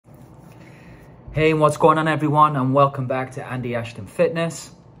Hey, what's going on everyone, and welcome back to Andy Ashton Fitness.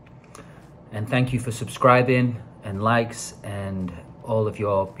 And thank you for subscribing and likes and all of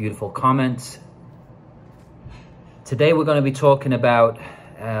your beautiful comments. Today we're going to be talking about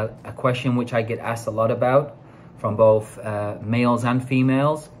a question which I get asked a lot about from both males and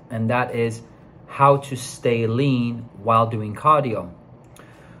females, and that is how to stay lean while doing cardio.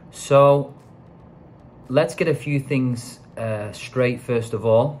 So let's get a few things straight first of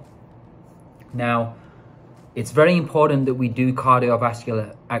all. Now, it's very important that we do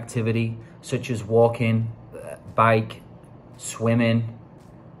cardiovascular activity such as walking, bike, swimming,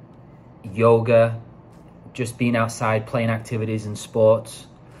 yoga, just being outside, playing activities and sports,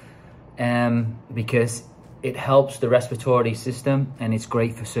 because it helps the respiratory system and it's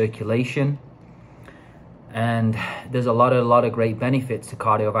great for circulation. And there's a lot of great benefits to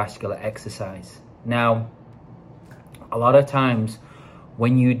cardiovascular exercise. Now, a lot of times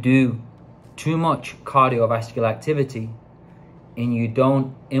when you do too much cardiovascular activity and you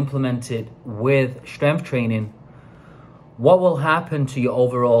don't implement it with strength training, what will happen to your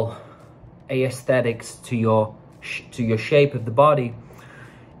overall aesthetics, to your shape of the body,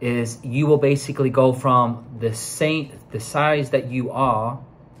 is you will basically go from the size that you are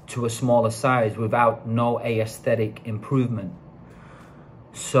to a smaller size without no aesthetic improvement.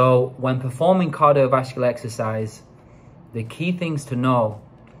 So when performing cardiovascular exercise, the key things to know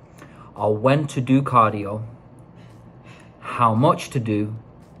are when to do cardio, how much to do,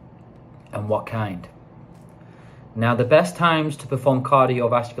 and what kind. Now, the best times to perform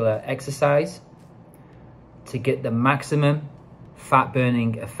cardiovascular exercise to get the maximum fat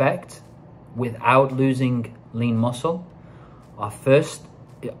burning effect without losing lean muscle are first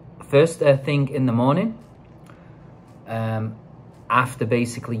thing in the morning, after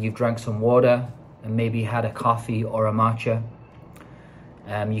basically you've drank some water and maybe had a coffee or a matcha.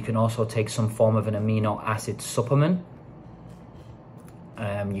 You can also take some form of an amino acid supplement.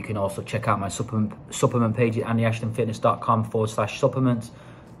 You can also check out my supplement page at andyashtonfitness.com/supplements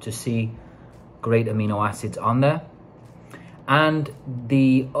to see great amino acids on there. And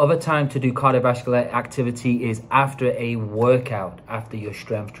the other time to do cardiovascular activity is after a workout, after your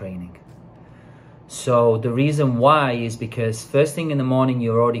strength training. So the reason why is because first thing in the morning,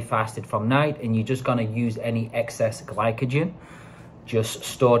 you're already fasted from night and you're just gonna use any excess glycogen, just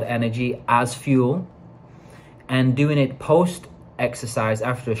stored energy, as fuel. And doing it post exercise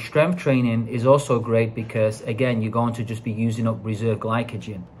after strength training is also great because again, you're going to just be using up reserve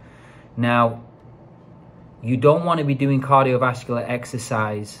glycogen. Now, you don't want to be doing cardiovascular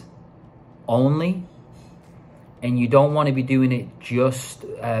exercise only, and you don't want to be doing it just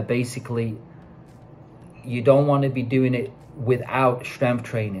you don't want to be doing it without strength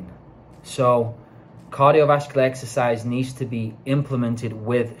training. So cardiovascular exercise needs to be implemented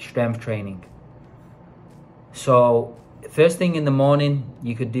with strength training. So first thing in the morning,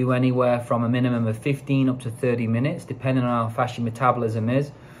 you could do anywhere from a minimum of 15 up to 30 minutes, depending on how fast your metabolism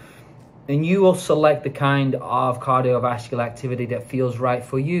is. And you will select the kind of cardiovascular activity that feels right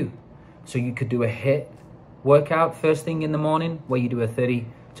for you. So you could do a HIIT workout first thing in the morning, where you do a 30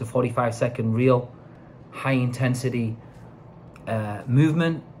 to 45 second real high intensity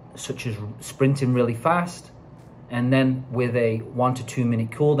movement, such as sprinting really fast, and then with a 1 to 2 minute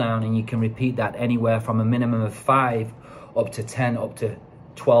cool down, and you can repeat that anywhere from a minimum of 5 up to 10 up to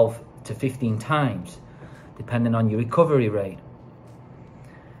 12 to 15 times, depending on your recovery rate.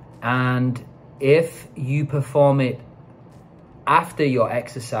 And if you perform it after your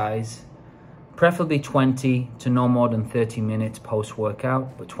exercise, preferably 20 to no more than 30 minutes post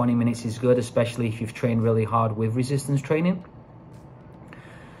workout, but 20 minutes is good, especially if you've trained really hard with resistance training.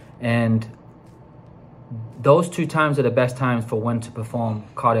 And those two times are the best times for when to perform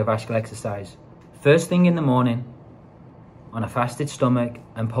cardiovascular exercise. First thing in the morning on a fasted stomach,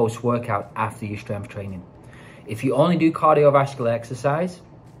 and post workout after your strength training. If you only do cardiovascular exercise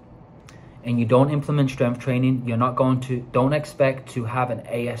and you don't implement strength training, don't expect to have an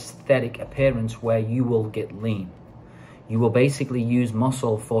aesthetic appearance where you will get lean. You will basically use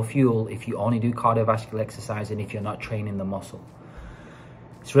muscle for fuel if you only do cardiovascular exercise and if you're not training the muscle.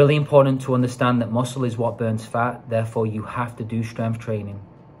 It's really important to understand that muscle is what burns fat. Therefore, you have to do strength training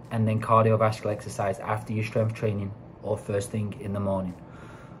and then cardiovascular exercise after your strength training or first thing in the morning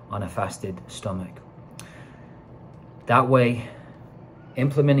on a fasted stomach. That way,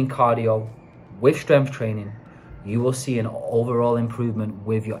 implementing cardio with strength training, you will see an overall improvement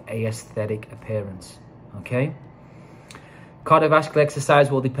with your aesthetic appearance, okay? Cardiovascular exercise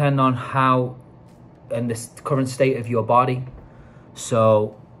will depend on how and the current state of your body.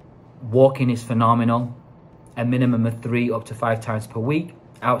 So walking is phenomenal, a minimum of 3 up to 5 times per week.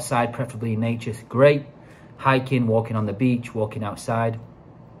 outside, preferably in nature, great. Hiking, walking on the beach, walking outside.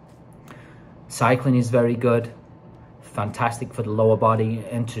 Cycling is very good. Fantastic for the lower body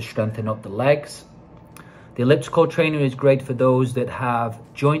and to strengthen up the legs. The elliptical trainer is great for those that have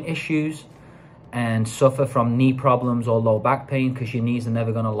joint issues and suffer from knee problems or low back pain, because your knees are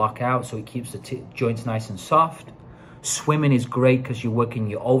never going to lock out, so it keeps the joints nice and soft. Swimming is great because you're working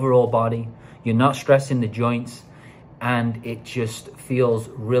your overall body, you're not stressing the joints, and it just feels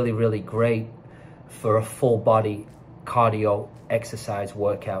really, really great for a full body cardio exercise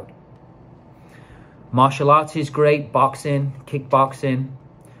workout. Martial arts is great. Boxing, kickboxing,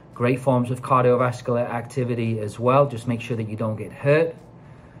 great forms of cardiovascular activity as well. Just make sure that you don't get hurt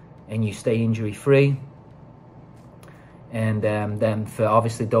and you stay injury free. And then for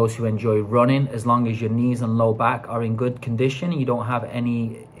obviously those who enjoy running, as long as your knees and low back are in good condition, you don't have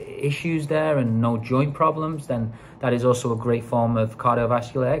any issues there and no joint problems, then that is also a great form of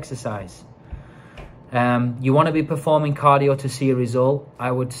cardiovascular exercise. You want to be performing cardio to see a result.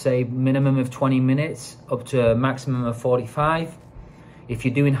 I would say minimum of 20 minutes up to a maximum of 45. If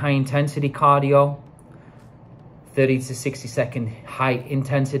you're doing high intensity cardio, 30 to 60 second high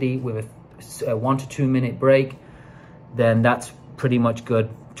intensity with a 1 to 2 minute break, then that's pretty much good.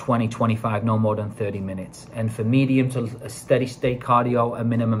 20, 25, no more than 30 minutes. And for medium to a steady state cardio, a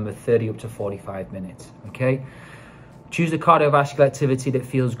minimum of 30 up to 45 minutes, okay? Choose a cardiovascular activity that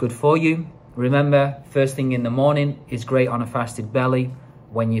feels good for you. Remember, first thing in the morning is great on a fasted belly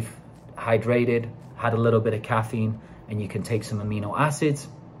when you've hydrated, had a little bit of caffeine, and you can take some amino acids.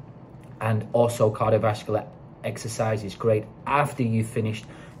 And also cardiovascular exercise is great after you've finished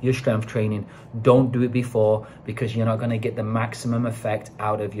your strength training. Don't do it before, because you're not going to get the maximum effect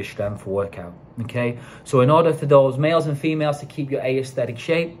out of your strength workout, okay? So in order for those males and females to keep your aesthetic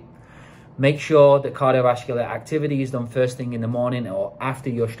shape, make sure that cardiovascular activity is done first thing in the morning or after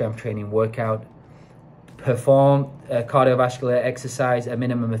your strength training workout. Perform cardiovascular exercise a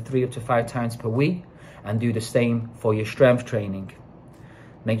minimum of 3 up to 5 times per week, and do the same for your strength training.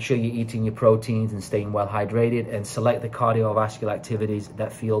 Make sure you're eating your proteins and staying well hydrated, and select the cardiovascular activities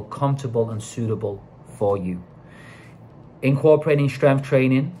that feel comfortable and suitable for you. Incorporating strength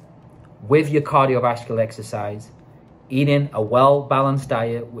training with your cardiovascular exercise, eating a well-balanced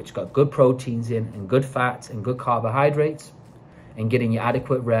diet which got good proteins in and good fats and good carbohydrates, and getting your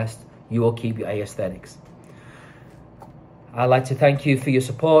adequate rest, you will keep your aesthetics. I'd like to thank you for your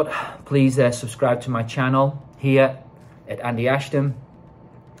support. Please subscribe to my channel here at Andy Ashton.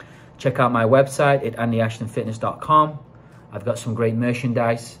 Check out my website at andyashtonfitness.com. I've got some great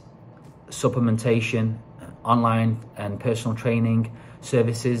merchandise, supplementation, online and personal training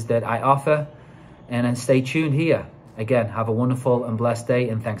services that I offer. And then stay tuned here. Again, have a wonderful and blessed day,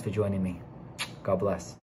 and thanks for joining me. God bless.